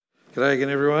G'day again,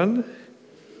 everyone.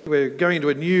 We're going into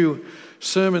a new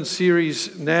sermon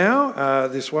series now.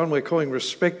 This one we're calling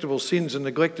Respectable Sins and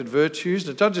Neglected Virtues.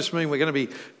 And it does just mean we're going to be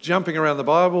jumping around the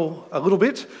Bible a little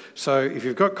bit. So if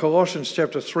you've got Colossians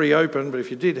chapter 3 open, but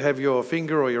if you did have your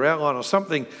finger or your outline or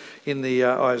something in the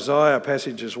Isaiah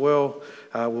passage as well,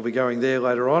 we'll be going there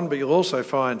later on. But you'll also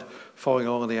find following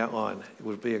along in the outline. It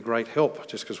would be a great help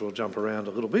just because we'll jump around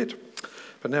a little bit.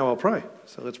 But now I'll pray.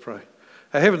 So let's pray.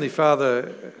 Our Heavenly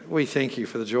Father, we thank you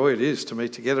for the joy it is to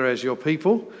meet together as your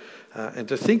people and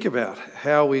to think about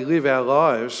how we live our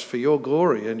lives for your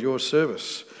glory and your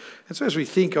service. And so as we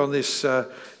think on this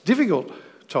difficult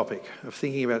topic of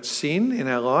thinking about sin in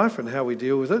our life and how we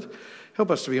deal with it,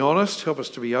 help us to be honest, help us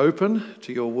to be open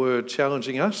to your word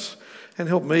challenging us, and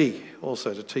help me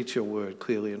also to teach your word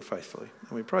clearly and faithfully.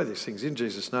 And we pray these things in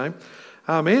Jesus' name.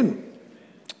 Amen.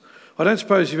 I don't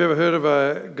suppose you've ever heard of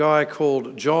a guy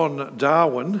called John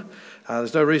Darwin.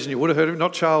 There's no reason you would have heard of him.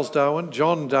 Not Charles Darwin,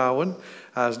 John Darwin.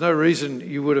 There's no reason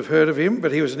you would have heard of him,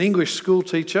 but he was an English school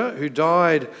teacher who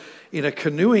died in a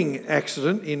canoeing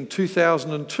accident in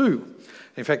 2002.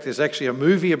 In fact, there's actually a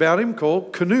movie about him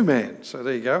called Canoe Man. So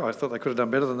there you go. I thought they could have done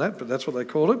better than that, but that's what they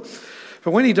called it. But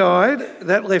when he died,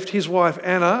 that left his wife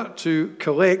Anna to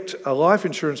collect a life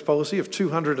insurance policy of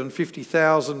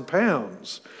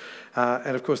 £250,000.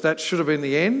 And of course, that should have been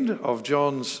the end of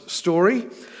John's story.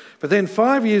 But then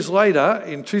 5 years later,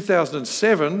 in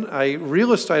 2007, a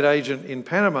real estate agent in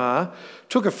Panama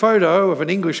took a photo of an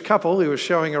English couple who was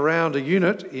showing around a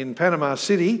unit in Panama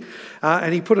City,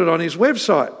 and he put it on his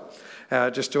website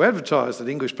just to advertise that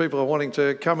English people are wanting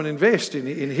to come and invest in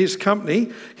his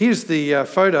company. Here's the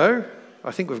photo.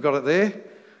 I think we've got it there.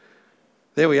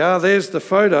 There we are, there's the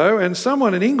photo, and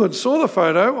someone in England saw the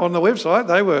photo on the website.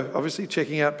 They were obviously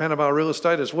checking out Panama real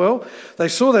estate as well. They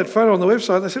saw that photo on the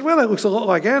website and they said, well, that looks a lot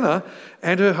like Anna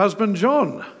and her husband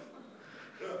John.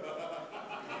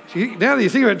 Now that you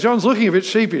think about it, John's looking a bit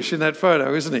sheepish in that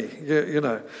photo, isn't he? You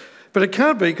know. But it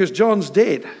can't be because John's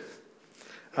dead.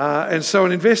 And so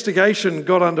an investigation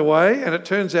got underway, and it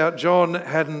turns out John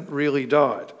hadn't really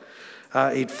died.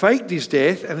 He'd faked his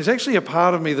death, and there's actually a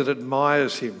part of me that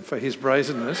admires him for his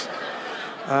brazenness.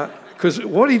 Because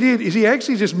what he did is he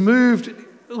actually just moved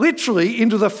literally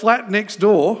into the flat next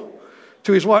door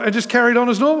to his wife and just carried on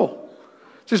as normal.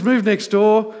 Just moved next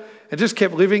door and just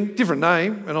kept living, different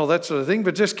name and all that sort of thing,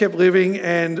 but just kept living,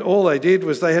 and all they did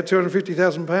was they had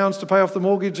 £250,000 to pay off the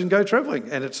mortgage and go travelling,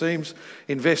 and it seems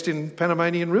invest in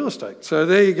Panamanian real estate. So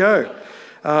there you go.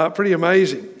 Pretty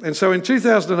amazing. And so in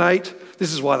 2008,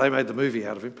 this is why they made the movie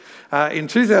out of him. In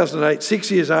 2008,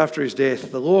 6 years after his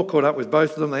death, the law caught up with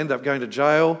both of them. They ended up going to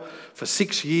jail for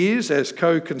 6 years as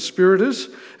co-conspirators,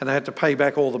 and they had to pay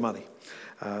back all the money,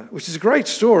 which is a great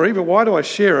story. But why do I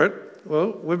share it?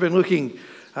 Well, we've been looking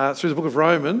through the book of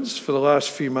Romans for the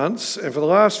last few months, and for the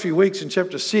last few weeks in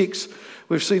chapter 6,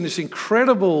 we've seen this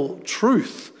incredible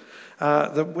truth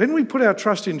that when we put our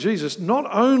trust in Jesus, not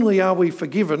only are we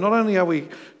forgiven, not only are we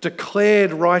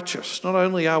declared righteous, not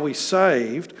only are we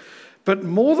saved, but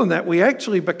more than that, we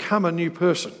actually become a new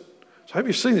person. So I hope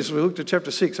you've seen this as we looked at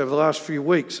chapter 6 over the last few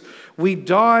weeks. We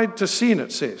died to sin,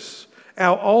 it says.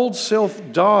 Our old self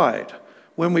died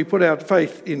when we put our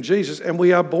faith in Jesus, and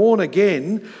we are born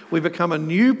again. We become a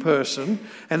new person,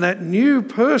 and that new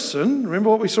person, remember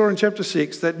what we saw in chapter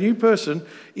 6, that new person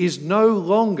is no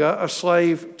longer a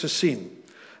slave to sin.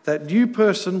 That new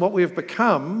person, what we have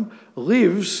become,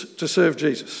 lives to serve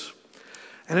Jesus.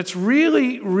 And it's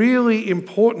really, really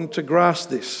important to grasp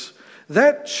this.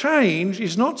 That change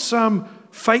is not some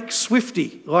fake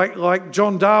Swiftie like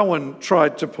John Darwin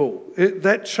tried to pull.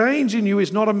 That change in you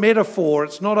is not a metaphor.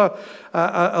 It's not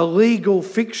a legal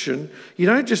fiction. You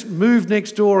don't just move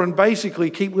next door and basically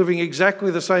keep living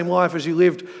exactly the same life as you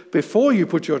lived before you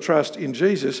put your trust in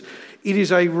Jesus. It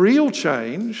is a real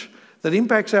change that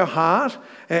impacts our heart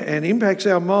and impacts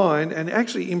our mind and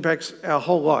actually impacts our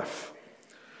whole life.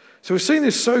 So we've seen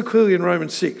this so clearly in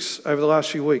Romans 6 over the last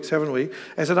few weeks, haven't we?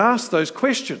 As it asks those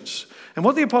questions. And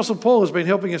what the Apostle Paul has been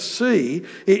helping us see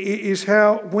is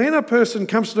how when a person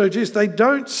comes to know Jesus, they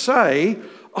don't say,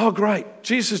 oh great,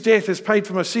 Jesus' death has paid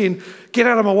for my sin, get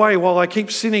out of my way while I keep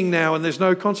sinning now and there's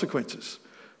no consequences.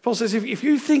 Paul says if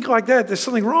you think like that, there's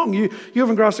something wrong. You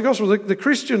haven't grasped the gospel. The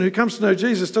Christian who comes to know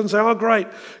Jesus doesn't say, oh great,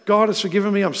 God has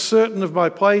forgiven me, I'm certain of my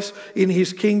place in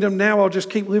his kingdom, now I'll just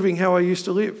keep living how I used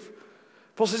to live.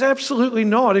 Paul says absolutely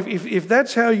not. If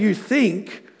that's how you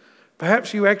think,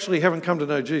 perhaps you actually haven't come to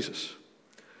know Jesus.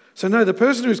 So no, the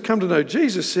person who's come to know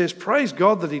Jesus says, praise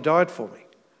God that he died for me.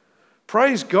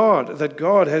 Praise God that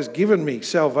God has given me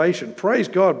salvation. Praise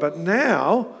God. But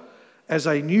now, as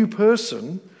a new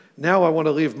person, now I want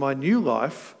to live my new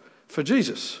life for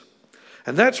Jesus.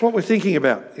 And that's what we're thinking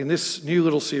about in this new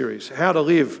little series, how to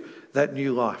live that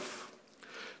new life.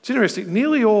 It's interesting,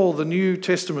 nearly all the New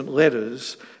Testament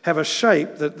letters have a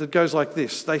shape that goes like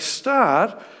this. They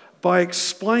start by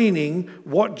explaining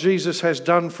what Jesus has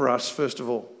done for us, first of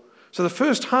all. So the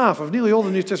first half of nearly all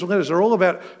the New Testament letters are all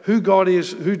about who God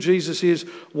is, who Jesus is,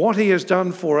 what he has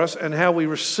done for us, and how we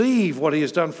receive what he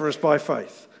has done for us by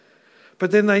faith.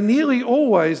 But then they nearly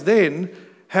always then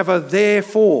have a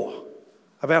therefore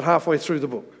about halfway through the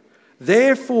book.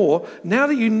 Therefore, now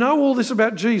that you know all this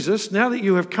about Jesus, now that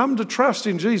you have come to trust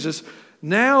in Jesus,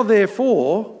 now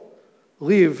therefore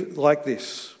live like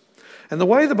this. And the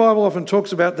way the Bible often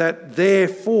talks about that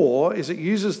therefore is it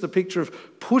uses the picture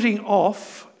of putting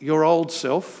off your old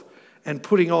self and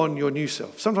putting on your new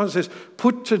self. Sometimes it says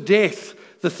put to death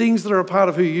the things that are a part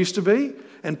of who you used to be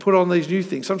and put on these new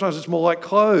things. Sometimes it's more like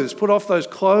clothes. Put off those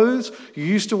clothes you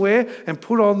used to wear and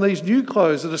put on these new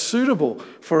clothes that are suitable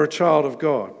for a child of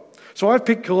God. So I've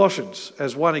picked Colossians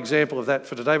as one example of that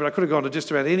for today, but I could have gone to just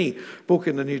about any book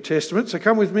in the New Testament. So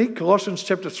come with me, Colossians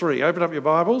chapter 3. Open up your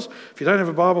Bibles. If you don't have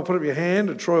a Bible, put up your hand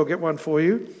and Troy will get one for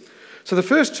you. So the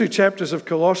first two chapters of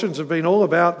Colossians have been all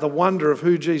about the wonder of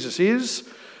who Jesus is,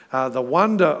 the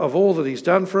wonder of all that he's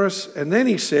done for us. And then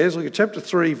he says, look at chapter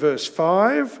 3, verse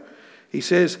 5, he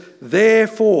says,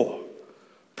 therefore,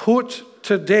 put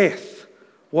to death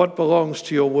what belongs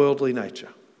to your worldly nature.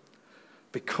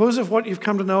 Because of what you've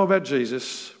come to know about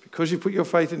Jesus, because you've put your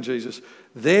faith in Jesus,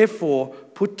 therefore,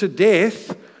 put to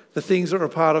death the things that are a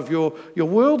part of your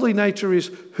worldly nature is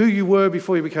who you were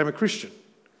before you became a Christian,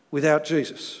 without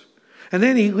Jesus. And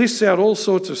then he lists out all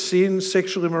sorts of sins,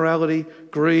 sexual immorality,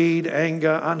 greed,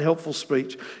 anger, unhelpful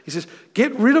speech. He says,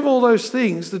 get rid of all those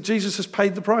things that Jesus has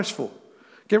paid the price for.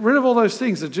 Get rid of all those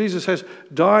things that Jesus has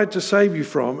died to save you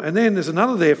from. And then there's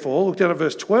another therefore. Look down at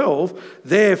verse 12.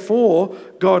 Therefore,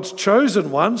 God's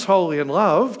chosen ones, holy and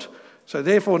loved. So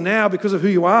therefore now, because of who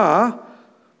you are,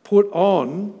 put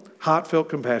on heartfelt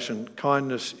compassion,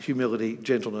 kindness, humility,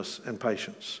 gentleness, and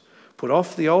patience. Put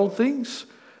off the old things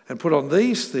and put on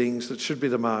these things that should be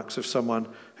the marks of someone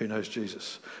who knows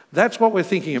Jesus. That's what we're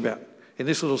thinking about in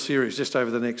this little series just over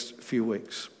the next few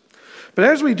weeks. But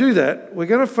as we do that, we're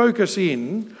going to focus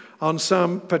in on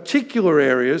some particular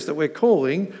areas that we're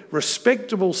calling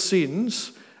respectable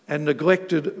sins and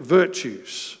neglected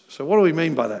virtues. So what do we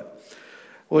mean by that?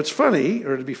 Well, it's funny,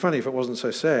 or it'd be funny if it wasn't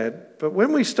so sad, but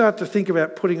when we start to think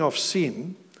about putting off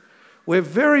sin, we're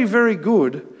very, very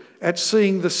good at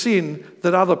seeing the sin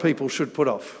that other people should put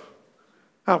off,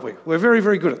 aren't we? We're very,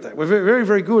 very good at that. We're very,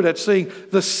 very good at seeing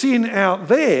the sin out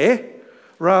there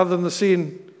rather than the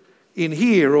sin in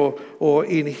here or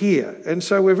in here. And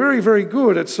so we're very, very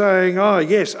good at saying, oh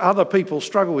yes, other people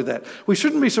struggle with that. We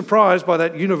shouldn't be surprised by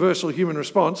that universal human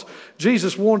response.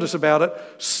 Jesus warned us about it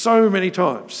so many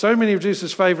times. So many of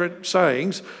Jesus' favourite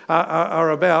sayings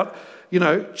are about,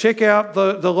 check out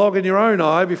the log in your own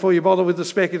eye before you bother with the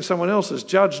speck in someone else's.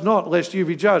 Judge not, lest you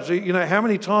be judged. How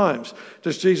many times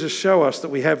does Jesus show us that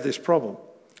we have this problem?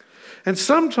 And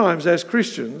sometimes as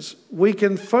Christians, we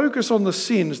can focus on the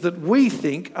sins that we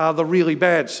think are the really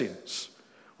bad sins.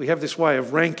 We have this way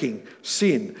of ranking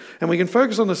sin. And we can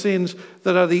focus on the sins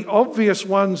that are the obvious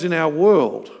ones in our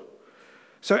world.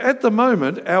 So at the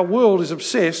moment, our world is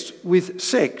obsessed with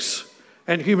sex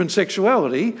and human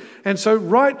sexuality. And so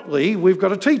rightly, we've got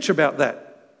to teach about that.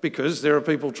 Because there are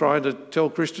people trying to tell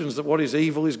Christians that what is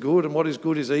evil is good and what is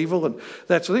good is evil, and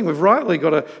that's the thing. We've rightly got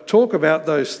to talk about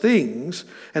those things,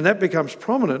 and that becomes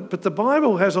prominent. But the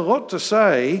Bible has a lot to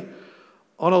say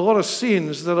on a lot of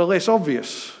sins that are less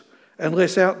obvious and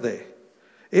less out there.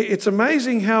 It's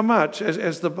amazing how much,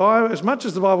 as much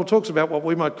as the Bible talks about what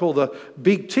we might call the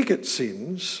big ticket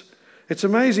sins, it's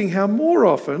amazing how more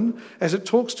often, as it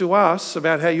talks to us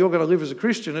about how you're going to live as a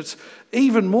Christian, it's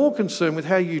even more concerned with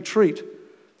how you treat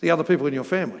the other people in your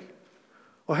family,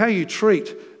 or how you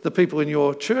treat the people in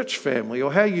your church family,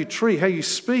 or how you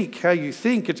speak, how you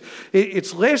think.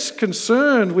 It's less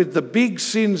concerned with the big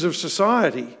sins of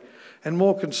society and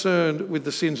more concerned with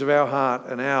the sins of our heart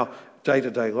and our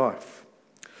day-to-day life.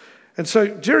 And so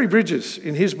Jerry Bridges,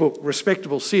 in his book,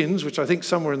 Respectable Sins, which I think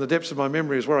somewhere in the depths of my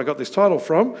memory is where I got this title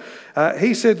from,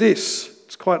 he said this.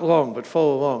 It's quite long, but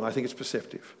follow along. I think it's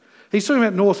perceptive. He's talking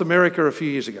about North America a few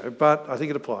years ago, but I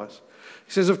think it applies.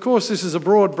 He says, of course, this is a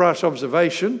broad brush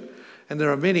observation, and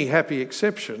there are many happy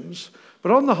exceptions, but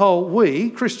on the whole, we,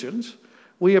 Christians,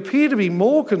 we appear to be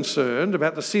more concerned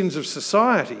about the sins of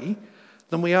society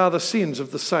than we are the sins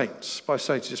of the saints. By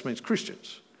saints, just means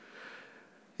Christians.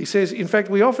 He says, in fact,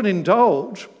 we often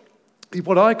indulge in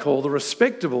what I call the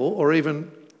respectable or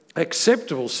even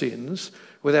acceptable sins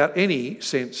without any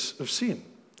sense of sin.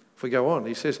 If we go on,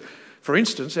 he says, for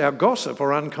instance, our gossip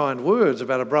or unkind words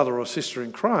about a brother or sister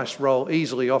in Christ roll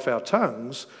easily off our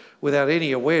tongues without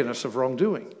any awareness of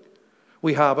wrongdoing.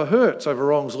 We harbour hurts over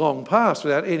wrongs long past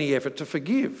without any effort to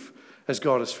forgive, as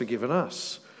God has forgiven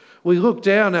us. We look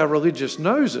down our religious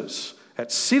noses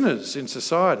at sinners in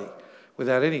society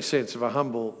without any sense of a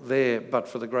humble there, but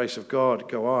for the grace of God,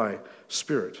 go I,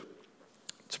 spirit.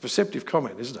 It's a perceptive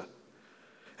comment, isn't it?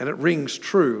 And it rings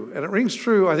true. And it rings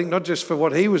true, I think, not just for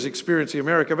what he was experiencing in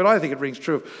America, but I think it rings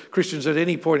true of Christians at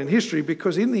any point in history,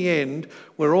 because in the end,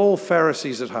 we're all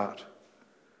Pharisees at heart.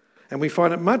 And we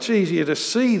find it much easier to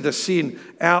see the sin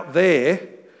out there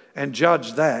and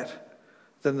judge that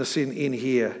than the sin in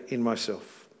here, in myself.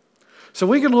 So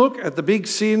we can look at the big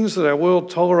sins that our world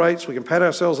tolerates. We can pat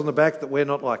ourselves on the back that we're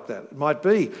not like that. It might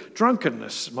be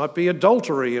drunkenness, it might be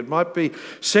adultery, it might be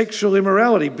sexual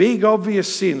immorality, big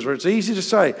obvious sins where it's easy to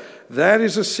say that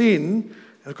is a sin.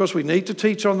 And of course we need to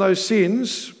teach on those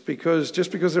sins, because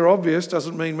just because they're obvious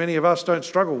doesn't mean many of us don't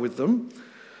struggle with them.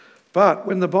 But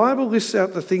when the Bible lists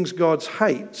out the things God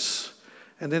hates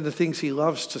and then the things he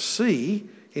loves to see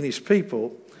in his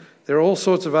people, there are all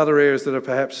sorts of other areas that are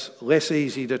perhaps less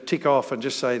easy to tick off and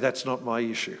just say, that's not my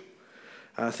issue.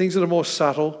 Things that are more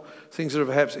subtle, things that are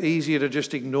perhaps easier to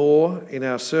just ignore in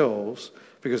ourselves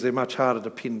because they're much harder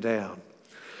to pin down.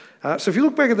 So if you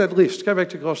look back at that list, go back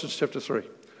to Colossians chapter 3.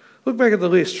 Look back at the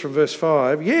list from verse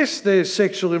 5. Yes, there's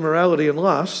sexual immorality and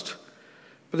lust,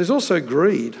 but there's also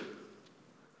greed.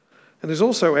 And there's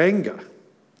also anger.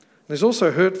 And there's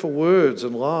also hurtful words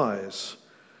and lies.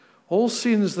 All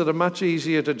sins that are much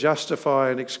easier to justify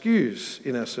and excuse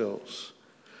in ourselves.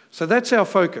 So that's our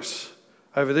focus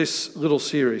over this little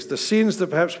series. The sins that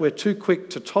perhaps we're too quick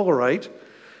to tolerate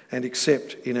and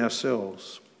accept in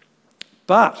ourselves.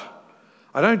 But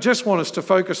I don't just want us to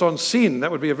focus on sin.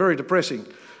 That would be a very depressing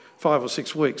 5 or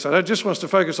 6 weeks. I don't just want us to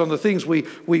focus on the things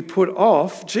we put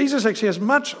off. Jesus actually has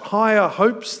much higher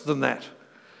hopes than that.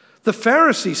 The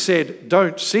Pharisees said,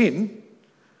 don't sin.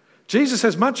 Jesus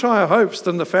has much higher hopes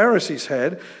than the Pharisees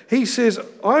had. He says,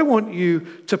 I want you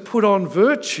to put on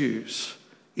virtues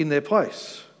in their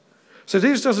place. So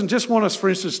Jesus doesn't just want us, for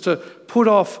instance, to put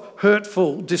off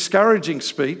hurtful, discouraging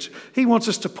speech. He wants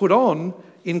us to put on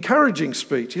encouraging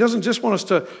speech. He doesn't just want us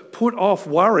to put off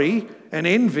worry and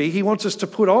envy. He wants us to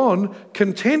put on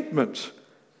contentment.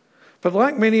 But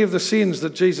like many of the sins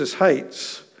that Jesus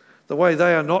hates, the way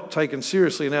they are not taken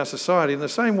seriously in our society, in the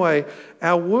same way,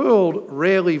 our world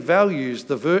rarely values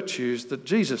the virtues that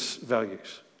Jesus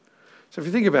values. So if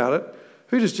you think about it,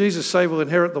 who does Jesus say will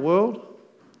inherit the world?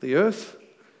 The earth?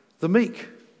 The meek.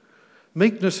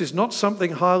 Meekness is not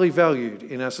something highly valued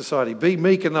in our society. Be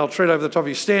meek and they'll tread over the top of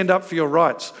you. Stand up for your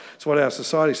rights. It's what our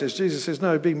society says. Jesus says,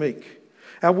 no, be meek.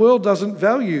 Our world doesn't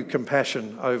value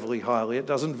compassion overly highly. It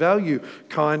doesn't value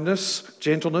kindness,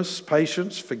 gentleness,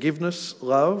 patience, forgiveness,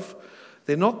 love.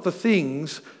 They're not the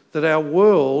things that our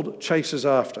world chases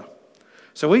after.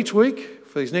 So each week,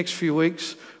 for these next few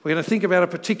weeks, we're going to think about a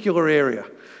particular area.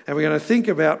 And we're going to think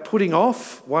about putting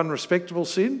off one respectable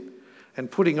sin and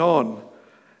putting on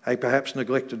a perhaps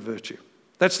neglected virtue.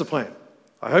 That's the plan.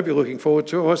 I hope you're looking forward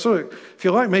to it. If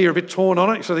you're like me, you're a bit torn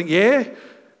on it. You sort of think, yeah,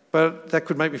 but that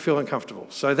could make me feel uncomfortable.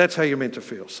 So that's how you're meant to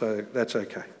feel. So that's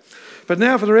okay. But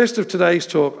now for the rest of today's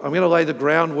talk, I'm going to lay the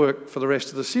groundwork for the rest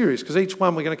of the series, because each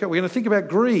one we're going to think about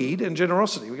greed and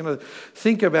generosity. We're going to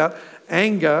think about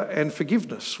anger and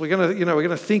forgiveness. We're going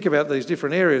to think about these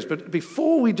different areas. But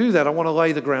before we do that, I want to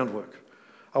lay the groundwork.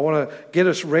 I want to get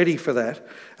us ready for that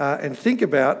and think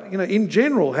about, in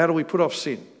general, how do we put off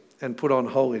sin and put on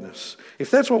holiness?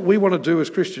 If that's what we want to do as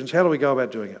Christians, how do we go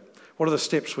about doing it? What are the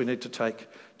steps we need to take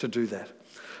to do that?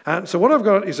 So what I've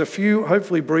got is a few,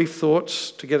 hopefully brief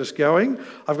thoughts to get us going.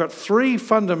 I've got 3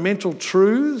 fundamental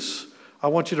truths I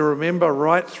want you to remember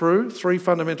right through, 3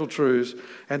 fundamental truths,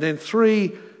 and then 3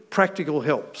 practical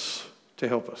helps to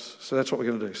help us. So that's what we're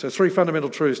going to do. So 3 fundamental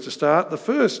truths to start. The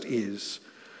first is,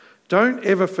 don't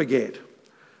ever forget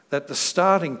that the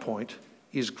starting point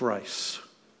is grace.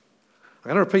 I'm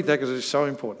going to repeat that because it's so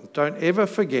important. Don't ever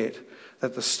forget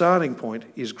that the starting point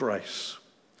is grace.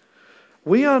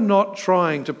 We are not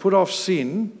trying to put off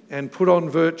sin and put on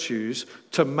virtues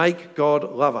to make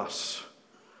God love us.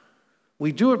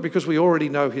 We do it because we already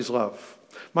know his love.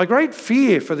 My great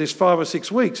fear for this 5 or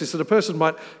 6 weeks is that a person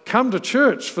might come to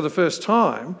church for the first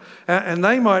time and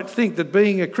they might think that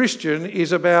being a Christian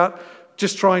is about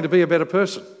just trying to be a better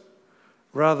person,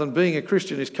 rather than being a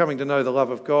Christian is coming to know the love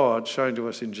of God shown to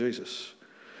us in Jesus.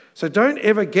 So don't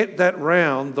ever get that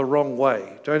round the wrong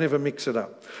way. Don't ever mix it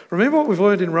up. Remember what we've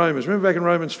learned in Romans. Remember back in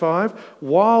Romans 5?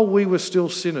 While we were still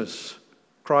sinners,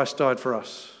 Christ died for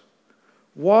us.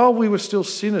 While we were still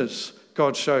sinners,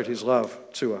 God showed his love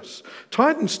to us.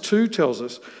 Titus 2 tells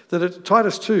us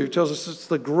it's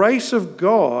the grace of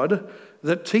God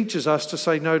that teaches us to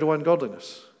say no to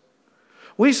ungodliness.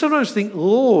 We sometimes think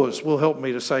laws will help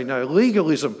me to say no.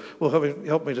 Legalism will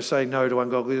help me to say no to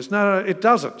ungodliness. No, it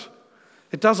doesn't.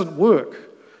 It doesn't work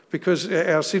because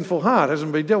our sinful heart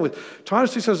hasn't been dealt with.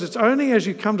 Titus 2 says it's only as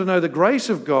you come to know the grace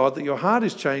of God that your heart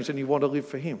is changed and you want to live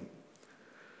for him.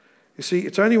 You see,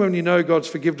 it's only when you know God's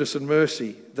forgiveness and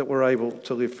mercy that we're able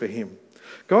to live for him.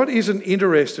 God isn't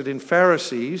interested in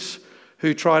Pharisees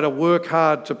who try to work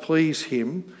hard to please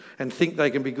him and think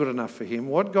they can be good enough for him.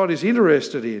 What God is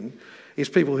interested in is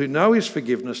people who know his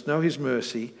forgiveness, know his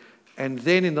mercy, and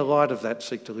then in the light of that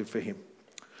seek to live for him.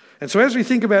 And so as we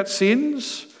think about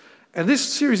sins, and this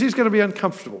series is going to be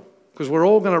uncomfortable because we're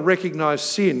all going to recognise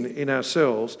sin in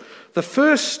ourselves, the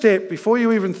first step before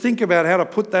you even think about how to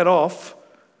put that off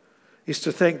is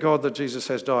to thank God that Jesus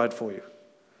has died for you,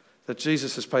 that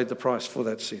Jesus has paid the price for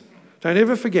that sin. Don't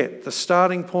ever forget, the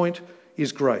starting point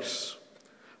is grace.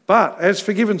 But as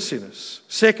forgiven sinners,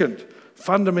 second,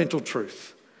 fundamental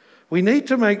truth, we need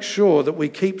to make sure that we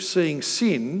keep seeing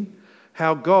sin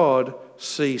how God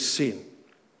sees sin.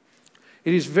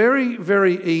 It is very,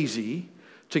 very easy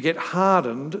to get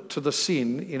hardened to the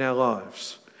sin in our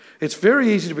lives. It's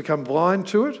very easy to become blind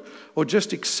to it or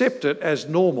just accept it as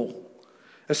normal,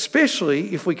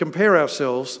 especially if we compare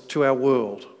ourselves to our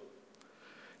world.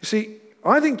 You see,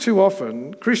 I think too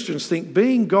often Christians think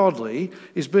being godly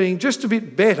is being just a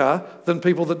bit better than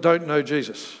people that don't know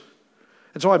Jesus.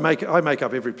 And so I make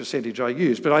up every percentage I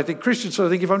use, but I think Christians sort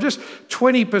of think if I'm just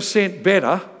 20%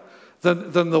 better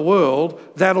than the world,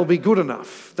 that'll be good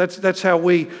enough. That's how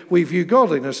we view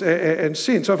godliness and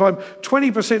sin. So if I'm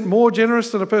 20% more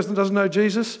generous than a person that doesn't know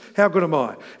Jesus, how good am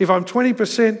I? If I'm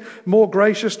 20% more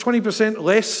gracious, 20%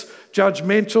 less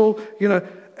judgmental,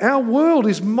 our world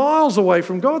is miles away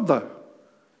from God though.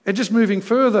 And just moving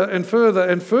further and further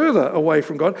and further away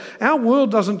from God. Our world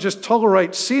doesn't just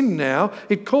tolerate sin now,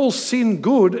 it calls sin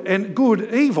good and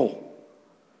good evil.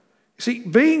 See,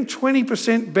 being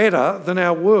 20% better than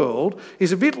our world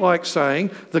is a bit like saying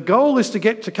the goal is to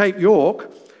get to Cape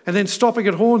York and then stopping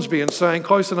at Hornsby and saying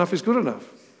close enough is good enough.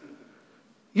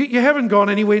 You haven't gone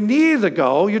anywhere near the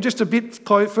goal, you're just a bit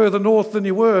further north than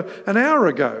you were an hour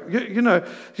ago.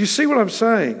 You see what I'm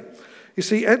saying? You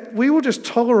see, we will just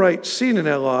tolerate sin in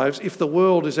our lives if the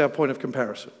world is our point of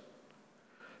comparison.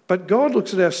 But God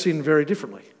looks at our sin very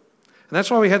differently. And that's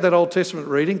why we had that Old Testament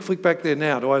reading. Flick back there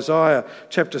now to Isaiah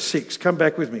chapter 6. Come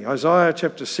back with me. Isaiah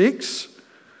chapter 6.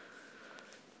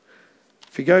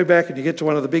 If you go back and you get to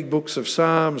one of the big books of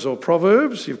Psalms or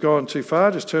Proverbs, you've gone too far,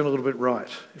 just turn a little bit right.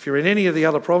 If you're in any of the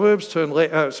other prophets, turn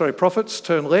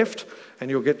left and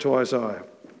you'll get to Isaiah.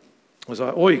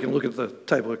 Or you can look at the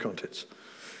table of contents.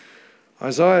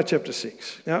 Isaiah chapter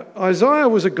 6. Now, Isaiah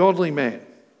was a godly man.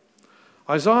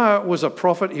 Isaiah was a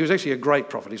prophet. He was actually a great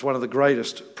prophet. He's one of the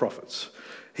greatest prophets.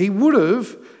 He would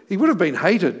have been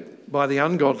hated by the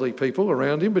ungodly people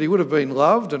around him, but he would have been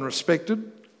loved and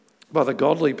respected by the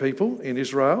godly people in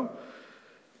Israel.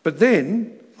 But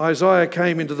then Isaiah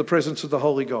came into the presence of the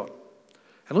holy God.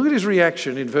 And look at his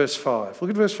reaction in verse 5.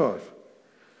 Look at verse 5.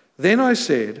 Then I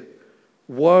said,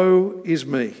 "Woe is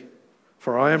me,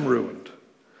 for I am ruined,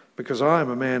 because I am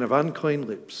a man of unclean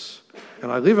lips,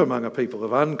 and I live among a people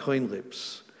of unclean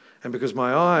lips, and because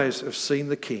my eyes have seen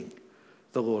the King,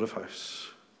 the Lord of hosts."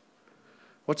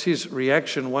 What's his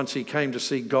reaction once he came to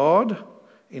see God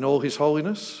in all his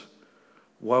holiness?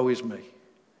 Woe is me.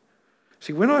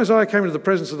 See, when Isaiah came into the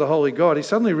presence of the holy God, he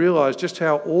suddenly realised just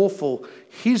how awful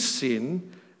his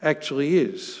sin actually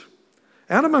is.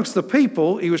 Out amongst the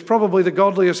people, he was probably the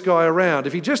godliest guy around.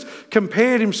 If he just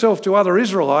compared himself to other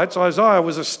Israelites, Isaiah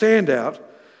was a standout.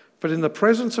 But in the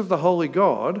presence of the holy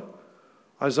God,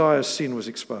 Isaiah's sin was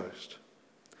exposed.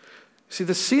 See,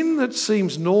 the sin that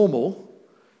seems normal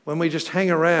when we just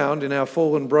hang around in our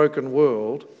fallen, broken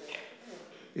world,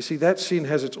 you see, that sin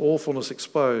has its awfulness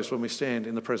exposed when we stand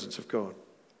in the presence of God.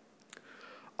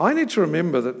 I need to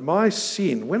remember that my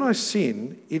sin, when I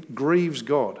sin, it grieves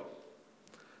God.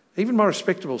 Even my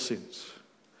respectable sins.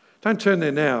 Don't turn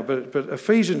there now, but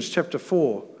Ephesians chapter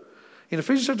 4. In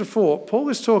Ephesians chapter 4, Paul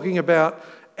is talking about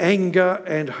anger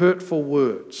and hurtful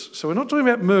words. So we're not talking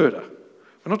about murder.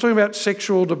 We're not talking about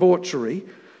sexual debauchery,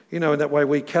 in that way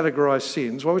we categorise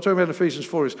sins. What we're talking about in Ephesians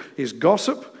 4 is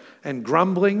gossip and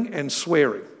grumbling and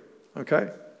swearing. Okay?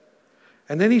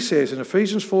 And then he says in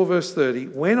Ephesians 4 verse 30,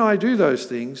 when I do those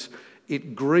things,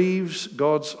 it grieves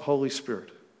God's Holy Spirit.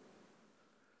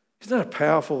 Isn't that a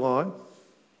powerful line?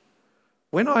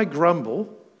 When I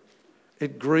grumble,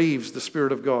 it grieves the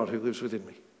Spirit of God who lives within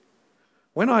me.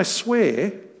 When I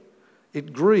swear,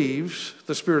 it grieves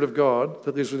the Spirit of God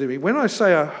that lives within me. When I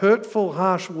say a hurtful,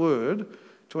 harsh word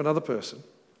to another person,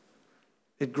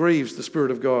 it grieves the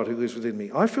Spirit of God who lives within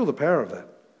me. I feel the power of that.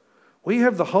 We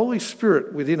have the Holy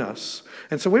Spirit within us,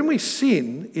 and so when we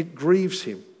sin, it grieves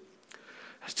him.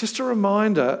 It's just a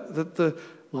reminder that the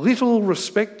little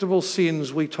respectable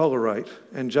sins we tolerate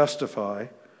and justify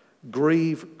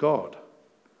grieve God.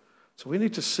 So we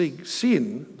need to see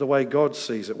sin the way God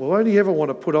sees it. We'll only ever want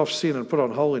to put off sin and put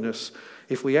on holiness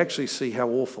if we actually see how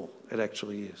awful it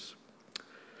actually is.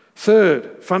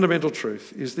 Third fundamental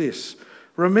truth is this.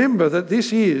 Remember that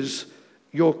this is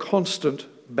your constant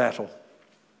battle.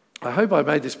 I hope I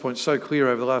made this point so clear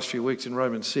over the last few weeks in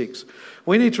Romans 6.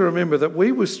 We need to remember that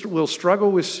we will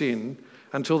struggle with sin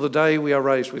until the day we are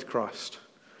raised with Christ.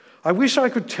 I wish I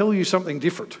could tell you something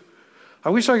different. I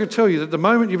wish I could tell you that the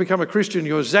moment you become a Christian,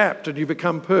 you're zapped and you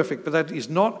become perfect, but that is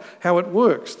not how it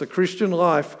works. The Christian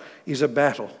life is a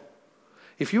battle.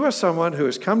 If you are someone who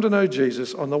has come to know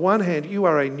Jesus, on the one hand, you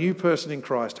are a new person in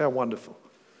Christ. How wonderful.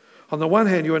 On the one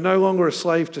hand, you are no longer a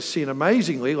slave to sin.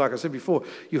 Amazingly, like I said before,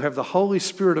 you have the Holy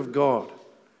Spirit of God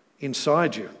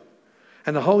inside you.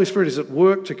 And the Holy Spirit is at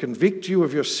work to convict you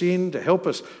of your sin, to help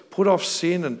us put off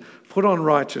sin and put on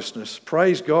righteousness.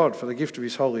 Praise God for the gift of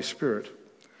his Holy Spirit.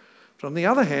 But on the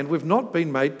other hand, we've not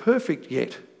been made perfect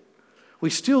yet. We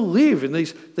still live in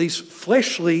these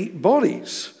fleshly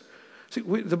bodies. See,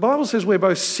 the Bible says we're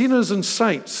both sinners and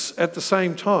saints at the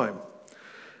same time.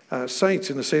 Saints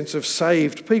in the sense of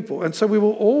saved people. And so we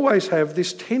will always have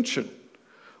this tension.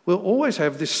 We'll always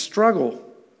have this struggle.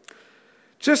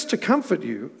 Just to comfort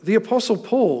you, the Apostle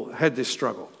Paul had this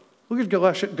struggle. Look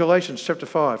at Galatians chapter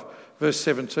 5, verse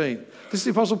 17. This is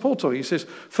the Apostle Paul talking. He says,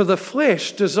 "For the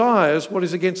flesh desires what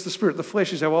is against the Spirit." The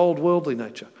flesh is our old worldly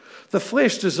nature. The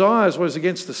flesh desires what is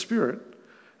against the Spirit,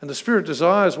 and the Spirit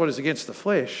desires what is against the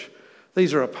flesh.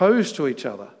 These are opposed to each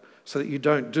other so that you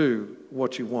don't do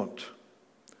what you want.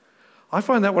 I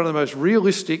find that one of the most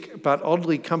realistic but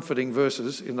oddly comforting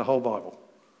verses in the whole Bible.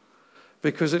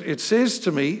 Because it says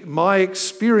to me, my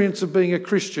experience of being a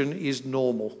Christian is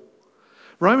normal.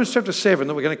 Romans chapter 7,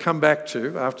 that we're going to come back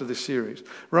to after this series.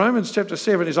 Romans chapter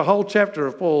 7 is a whole chapter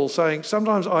of Paul saying,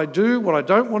 sometimes I do what I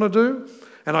don't want to do,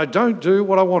 and I don't do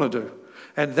what I want to do.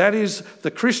 And that is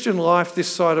the Christian life this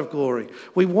side of glory.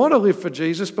 We want to live for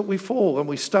Jesus, but we fall and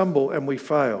we stumble and we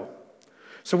fail.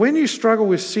 So when you struggle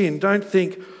with sin, don't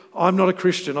think, I'm not a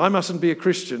Christian, I mustn't be a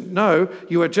Christian. No,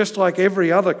 you are just like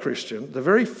every other Christian. The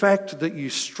very fact that you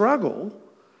struggle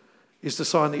is the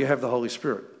sign that you have the Holy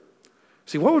Spirit.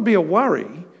 See, what would be a worry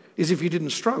is if you didn't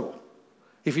struggle.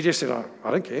 If you just said, oh,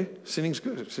 I don't care, sinning's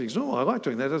good, sinning's normal, I like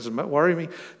doing that, it doesn't worry me.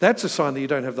 That's a sign that you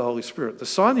don't have the Holy Spirit. The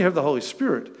sign you have the Holy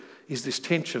Spirit is this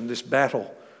tension, this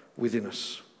battle within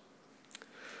us.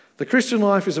 The Christian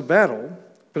life is a battle,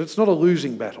 but it's not a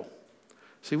losing battle.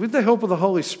 See, with the help of the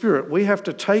Holy Spirit, we have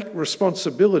to take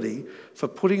responsibility for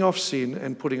putting off sin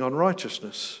and putting on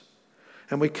righteousness.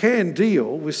 And we can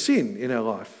deal with sin in our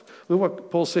life. Look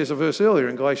what Paul says a verse earlier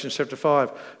in Galatians chapter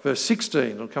 5, verse 16.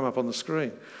 It'll come up on the screen.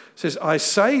 It says, I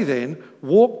say then,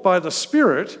 walk by the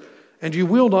Spirit, and you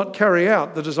will not carry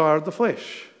out the desire of the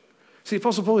flesh. See, the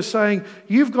Apostle Paul is saying,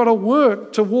 you've got to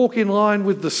work to walk in line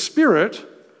with the Spirit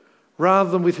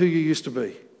rather than with who you used to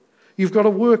be. You've got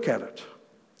to work at it.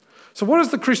 So what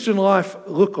does the Christian life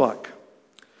look like?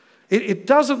 It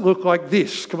doesn't look like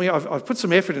this. I've put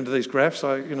some effort into these graphs.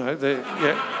 It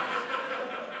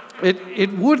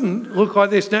wouldn't look like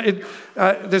this. Now,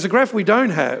 there's a graph we don't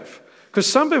have, because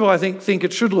some people, I think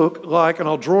it should look like, and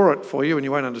I'll draw it for you and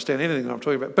you won't understand anything that I'm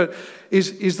talking about, but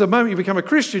is the moment you become a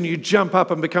Christian, you jump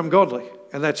up and become godly,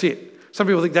 and that's it. Some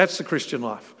people think that's the Christian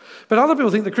life. But other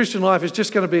people think the Christian life is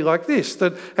just going to be like this,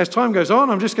 that as time goes on,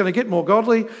 I'm just going to get more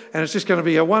godly and it's just going to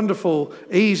be a wonderful,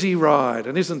 easy ride.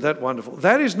 And isn't that wonderful?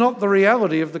 That is not the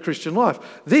reality of the Christian life.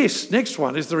 This next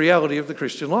one is the reality of the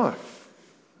Christian life,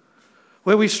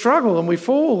 where we struggle and we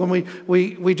fall and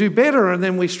we do better and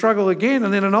then we struggle again,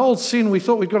 and then an old sin we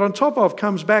thought we'd got on top of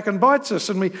comes back and bites us.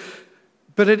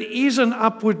 But it is an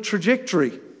upward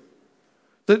trajectory.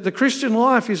 The Christian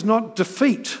life is not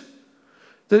defeat.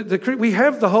 We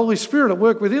have the Holy Spirit at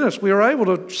work within us. We are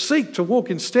able to seek to walk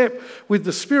in step with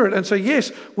the Spirit. And so,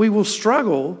 yes, we will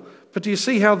struggle, but do you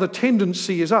see how the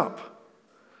tendency is up?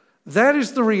 That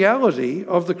is the reality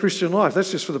of the Christian life.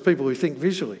 That's just for the people who think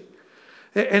visually.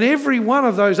 And every one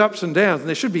of those ups and downs, and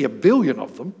there should be a billion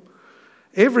of them,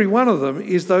 every one of them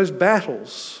is those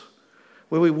battles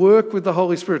where we work with the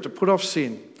Holy Spirit to put off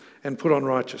sin and put on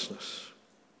righteousness.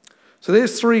 So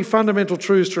there's three fundamental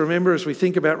truths to remember as we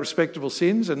think about respectable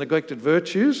sins and neglected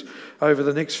virtues over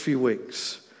the next few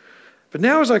weeks. But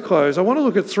now as I close, I want to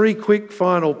look at 3 quick,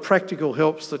 final, practical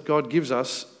helps that God gives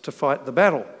us to fight the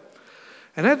battle.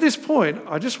 And at this point,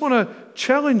 I just want to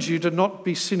challenge you to not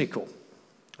be cynical.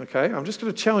 Okay? I'm just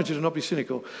going to challenge you to not be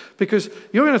cynical, because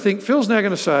you're going to think, Phil's now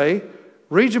going to say,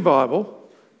 read your Bible,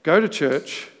 go to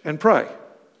church and pray.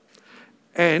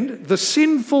 And the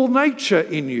sinful nature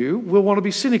in you will want to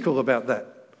be cynical about that.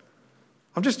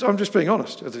 I'm just being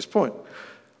honest at this point.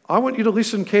 I want you to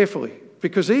listen carefully,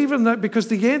 because because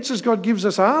the answers God gives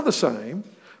us are the same,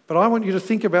 but I want you to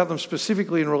think about them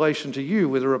specifically in relation to you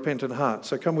with a repentant heart.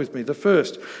 So come with me. The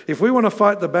first, if we want to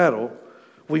fight the battle,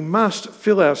 we must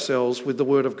fill ourselves with the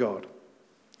Word of God.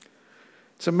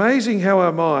 It's amazing how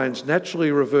our minds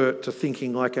naturally revert to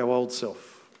thinking like our old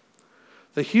self.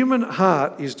 The human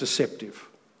heart is deceptive.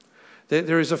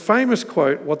 There is a famous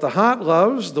quote, what the heart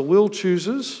loves, the will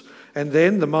chooses, and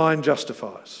then the mind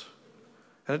justifies.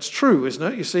 And it's true, isn't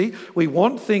it? You see, we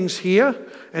want things here,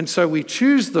 and so we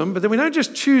choose them, but then we don't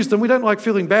just choose them, we don't like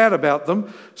feeling bad about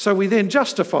them, so we then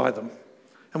justify them.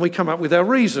 And we come up with our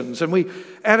reasons, and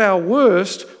at our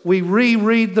worst, we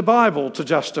reread the Bible to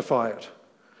justify it.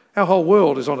 Our whole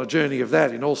world is on a journey of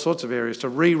that in all sorts of areas, to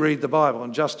reread the Bible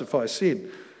and justify sin.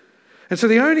 And so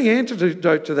the only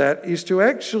antidote to that is to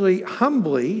actually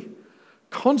humbly,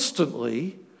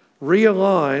 constantly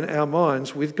realign our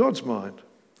minds with God's mind.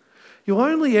 You'll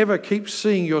only ever keep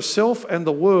seeing yourself and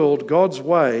the world God's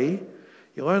way.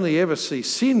 You'll only ever see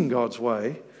sin God's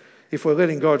way if we're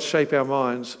letting God shape our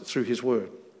minds through His Word.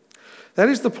 That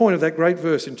is the point of that great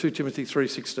verse in 2 Timothy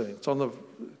 3:16. It's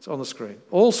on the screen.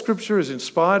 All Scripture is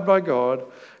inspired by God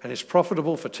and is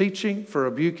profitable for teaching, for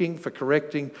rebuking, for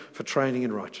correcting, for training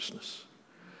in righteousness.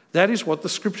 That is what the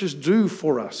Scriptures do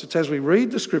for us. It's as we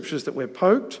read the Scriptures that we're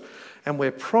poked and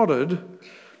we're prodded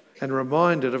and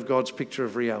reminded of God's picture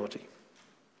of reality.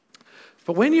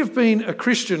 But when you've been a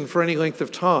Christian for any length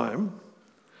of time,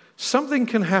 something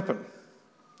can happen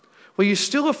where you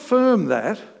still affirm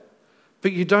that,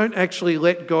 but you don't actually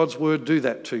let God's Word do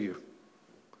that to you.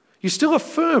 You still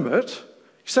affirm it,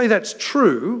 you say that's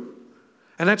true,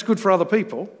 and that's good for other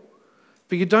people,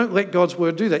 but you don't let God's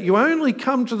Word do that. You only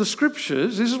come to the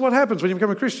Scriptures, this is what happens when you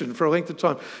become a Christian for a length of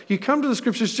time. You come to the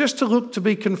Scriptures just to look to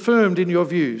be confirmed in your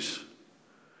views,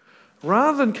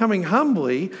 rather than coming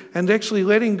humbly and actually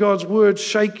letting God's Word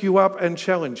shake you up and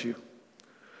challenge you.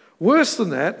 Worse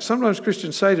than that, sometimes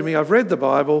Christians say to me, I've read the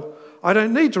Bible, I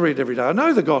don't need to read every day. I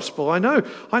know the gospel. I know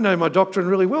my doctrine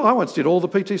really well. I once did all the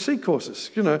PTC courses.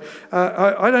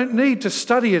 I don't need to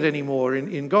study it anymore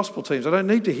in gospel teams. I don't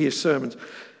need to hear sermons.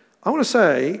 I want to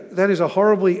say that is a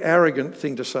horribly arrogant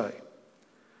thing to say,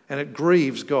 and it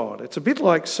grieves God. It's a bit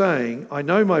like saying, I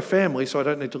know my family, so I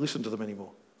don't need to listen to them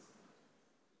anymore.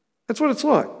 That's what it's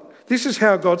like. This is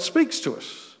how God speaks to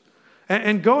us.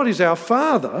 And God is our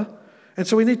Father, and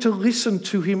so we need to listen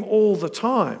to Him all the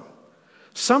time.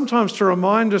 Sometimes to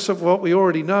remind us of what we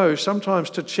already know, sometimes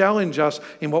to challenge us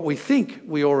in what we think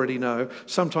we already know,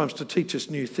 sometimes to teach us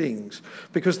new things.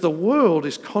 Because the world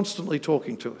is constantly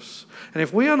talking to us. And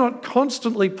if we are not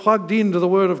constantly plugged into the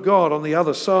Word of God on the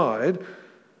other side,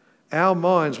 our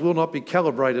minds will not be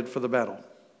calibrated for the battle.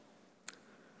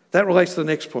 That relates to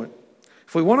the next point.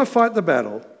 If we want to fight the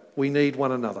battle, we need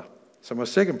one another. So my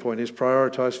second point is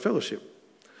prioritise fellowship.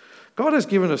 God has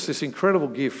given us this incredible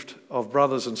gift of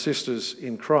brothers and sisters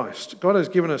in Christ. God has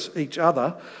given us each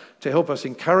other to help us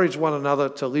encourage one another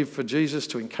to live for Jesus,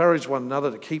 to encourage one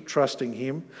another to keep trusting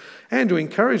Him, and to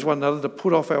encourage one another to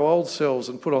put off our old selves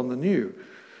and put on the new.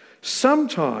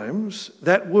 Sometimes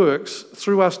that works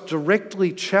through us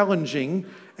directly challenging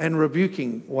and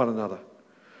rebuking one another.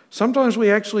 Sometimes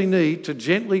we actually need to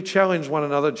gently challenge one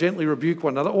another, gently rebuke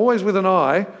one another, always with an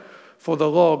eye for the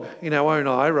log in our own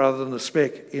eye rather than the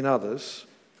speck in others.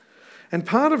 And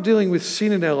part of dealing with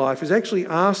sin in our life is actually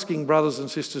asking brothers and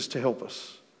sisters to help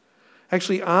us.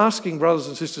 Actually asking brothers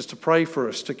and sisters to pray for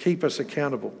us, to keep us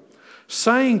accountable.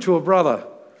 Saying to a brother,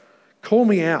 call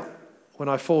me out when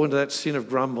I fall into that sin of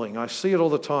grumbling. I see it all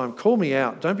the time. Call me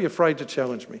out. Don't be afraid to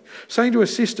challenge me. Saying to a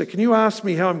sister, can you ask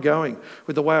me how I'm going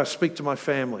with the way I speak to my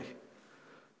family?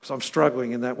 Because I'm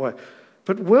struggling in that way.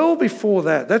 But well before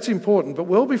that, that's important, but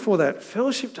well before that,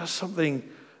 fellowship does something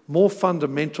more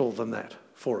fundamental than that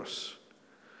for us.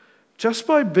 Just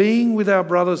by being with our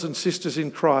brothers and sisters in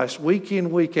Christ, week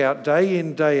in, week out, day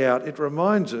in, day out, it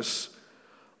reminds us,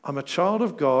 I'm a child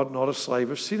of God, not a slave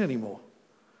of sin anymore.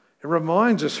 It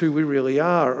reminds us who we really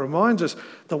are. It reminds us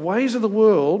the ways of the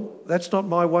world, that's not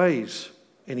my ways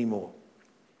anymore.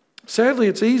 Sadly,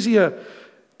 it's easier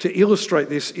to illustrate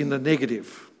this in the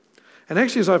negative. And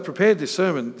actually, as I've prepared this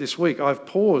sermon this week, I've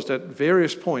paused at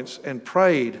various points and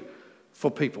prayed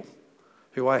for people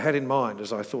who I had in mind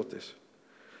as I thought this.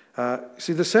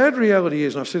 See, the sad reality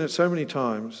is, and I've seen it so many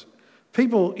times,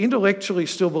 people intellectually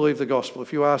still believe the gospel.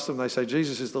 If you ask them, they say,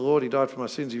 Jesus is the Lord, he died for my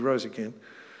sins, he rose again.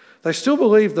 They still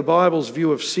believe the Bible's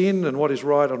view of sin and what is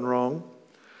right and wrong.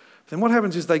 Then what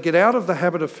happens is they get out of the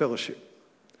habit of fellowship.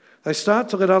 They start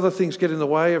to let other things get in the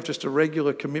way of just a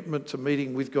regular commitment to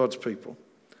meeting with God's people.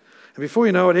 And before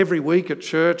you know it, every week at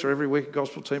church or every week at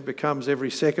gospel team becomes every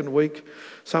second week.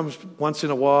 Some once in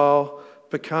a while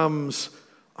becomes,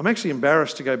 I'm actually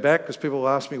embarrassed to go back because people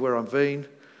ask me where I've been.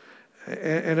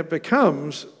 And it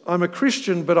becomes, I'm a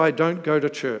Christian, but I don't go to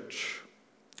church.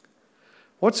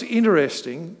 What's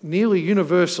interesting, nearly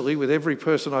universally with every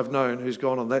person I've known who's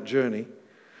gone on that journey,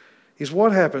 is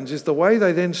what happens is the way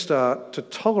they then start to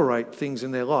tolerate things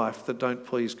in their life that don't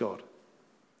please God.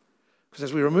 Because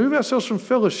as we remove ourselves from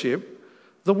fellowship,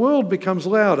 the world becomes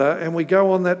louder and we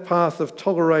go on that path of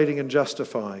tolerating and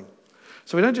justifying.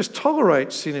 So we don't just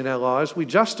tolerate sin in our lives, we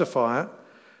justify it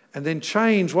and then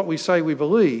change what we say we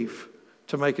believe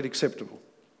to make it acceptable.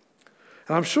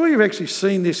 And I'm sure you've actually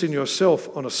seen this in yourself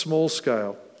on a small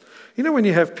scale. You know when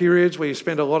you have periods where you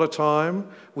spend a lot of time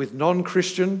with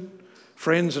non-Christian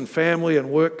friends and family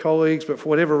and work colleagues, but for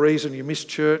whatever reason you miss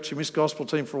church, you miss gospel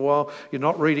team for a while, you're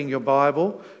not reading your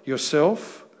Bible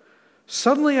yourself,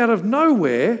 suddenly out of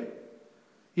nowhere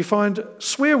you find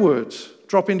swear words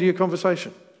drop into your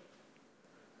conversation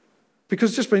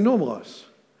because it's just been normalised.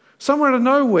 Somewhere out of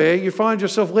nowhere you find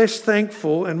yourself less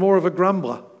thankful and more of a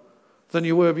grumbler than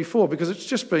you were before because it's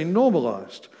just been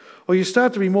normalised. Or you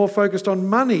start to be more focused on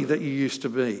money that you used to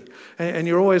be. And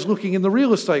you're always looking in the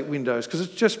real estate windows because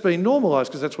it's just been normalised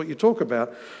because that's what you talk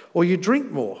about. Or you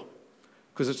drink more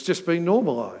because it's just been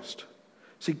normalised.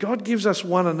 See, God gives us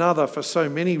one another for so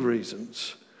many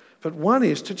reasons. But one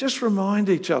is to just remind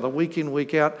each other week in,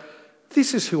 week out,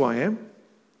 this is who I am.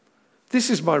 This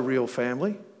is my real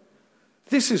family.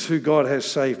 This is who God has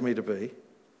saved me to be.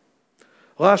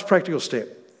 Last practical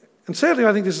step. And sadly,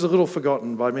 I think this is a little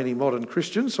forgotten by many modern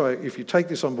Christians, so if you take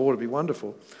this on board, it'd be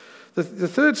wonderful. The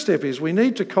third step is we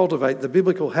need to cultivate the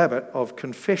biblical habit of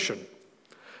confession.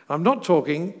 I'm not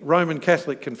talking Roman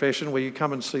Catholic confession where you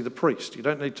come and see the priest. You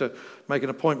don't need to make an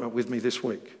appointment with me this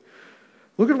week.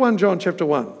 Look at 1 John chapter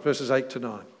 1, verses 8 to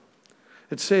 9.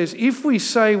 It says, if we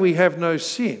say we have no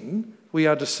sin, we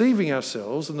are deceiving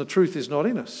ourselves and the truth is not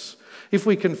in us. If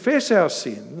we confess our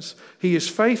sins, he is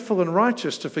faithful and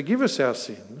righteous to forgive us our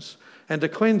sins and to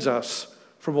cleanse us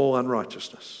from all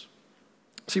unrighteousness.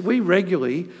 See, we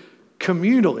regularly,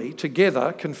 communally,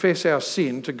 together confess our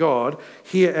sin to God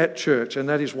here at church, and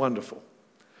that is wonderful.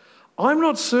 I'm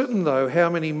not certain, though, how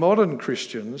many modern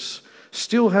Christians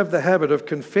still have the habit of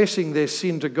confessing their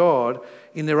sin to God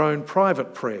in their own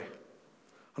private prayer.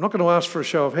 I'm not going to ask for a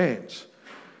show of hands.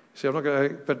 See, I'm not going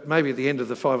to, but maybe at the end of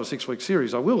the 5 or 6 week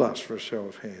series, I will ask for a show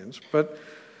of hands. But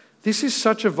this is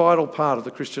such a vital part of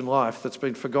the Christian life that's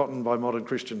been forgotten by modern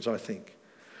Christians, I think.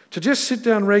 To just sit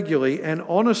down regularly and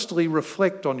honestly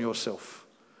reflect on yourself.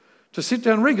 To sit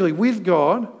down regularly with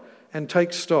God and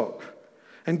take stock.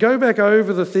 And go back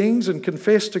over the things and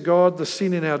confess to God the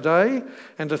sin in our day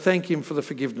and to thank him for the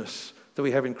forgiveness that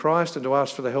we have in Christ and to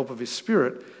ask for the help of his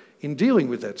Spirit in dealing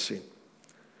with that sin.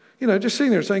 You know, just sitting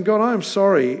there and saying, God, I am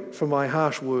sorry for my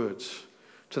harsh words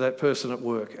to that person at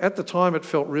work. At the time, it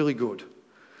felt really good.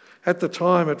 At the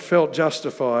time, it felt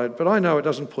justified, but I know it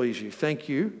doesn't please you. Thank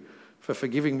you for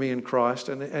forgiving me in Christ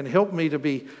and help me to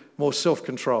be more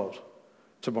self-controlled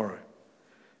tomorrow.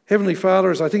 Heavenly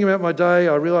Father, as I think about my day,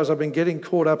 I realise I've been getting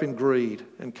caught up in greed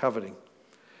and coveting.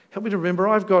 Help me to remember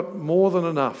I've got more than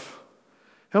enough.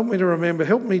 Help me to remember,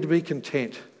 help me to be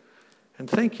content. And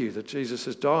thank you that Jesus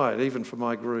has died even for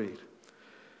my greed.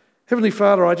 Heavenly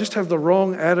Father, I just have the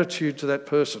wrong attitude to that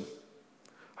person.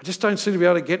 I just don't seem to be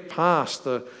able to get past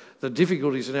the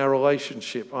difficulties in our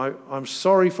relationship. I'm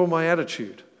sorry for my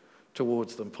attitude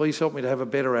towards them. Please help me to have a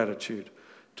better attitude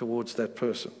towards that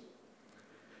person.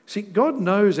 See, God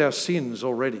knows our sins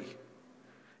already.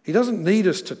 He doesn't need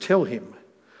us to tell him,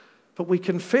 but we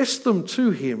confess them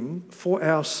to him for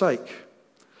our sake.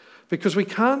 Because we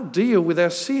can't deal with our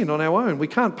sin on our own. We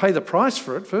can't pay the price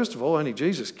for it, first of all, only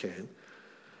Jesus can.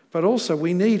 But also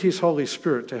we need his Holy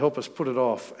Spirit to help us put it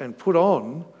off and put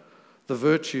on the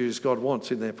virtues God wants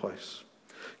in their place.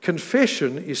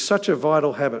 Confession is such a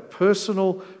vital habit,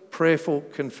 personal, prayerful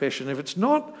confession. If it's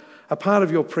not a part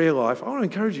of your prayer life, I want to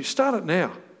encourage you, start it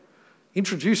now.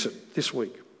 Introduce it this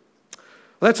week.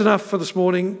 Well, that's enough for this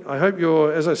morning. I hope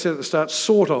you're, as I said at the start,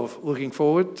 sort of looking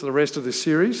forward to the rest of this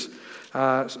series.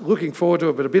 Looking forward to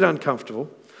it, but a bit uncomfortable.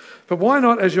 But why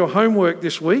not, as your homework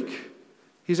this week,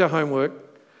 here's our homework,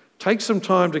 take some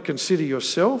time to consider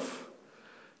yourself,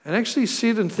 and actually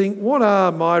sit and think, what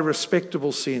are my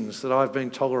respectable sins that I've been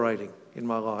tolerating in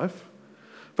my life?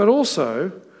 But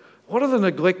also, what are the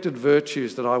neglected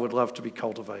virtues that I would love to be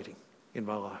cultivating in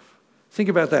my life? Think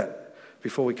about that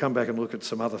before we come back and look at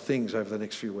some other things over the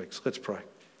next few weeks. Let's pray.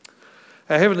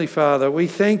 Our Heavenly Father, we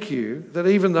thank you that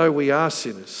even though we are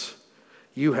sinners,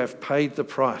 you have paid the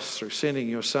price through sending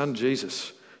your Son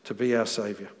Jesus to be our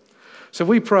Saviour. So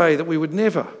we pray that we would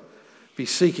never be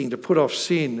seeking to put off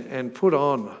sin and put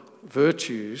on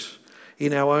virtues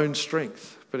in our own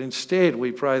strength, but instead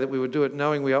we pray that we would do it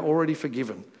knowing we are already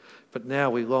forgiven, but now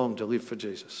we long to live for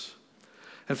Jesus.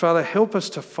 And Father, help us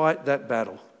to fight that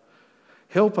battle.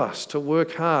 Help us to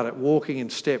work hard at walking in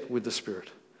step with the Spirit.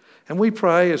 And we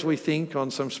pray as we think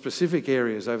on some specific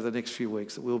areas over the next few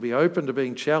weeks that we'll be open to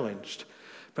being challenged,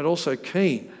 but also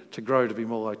keen to grow to be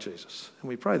more like Jesus. And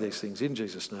we pray these things in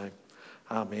Jesus' name.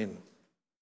 Amen.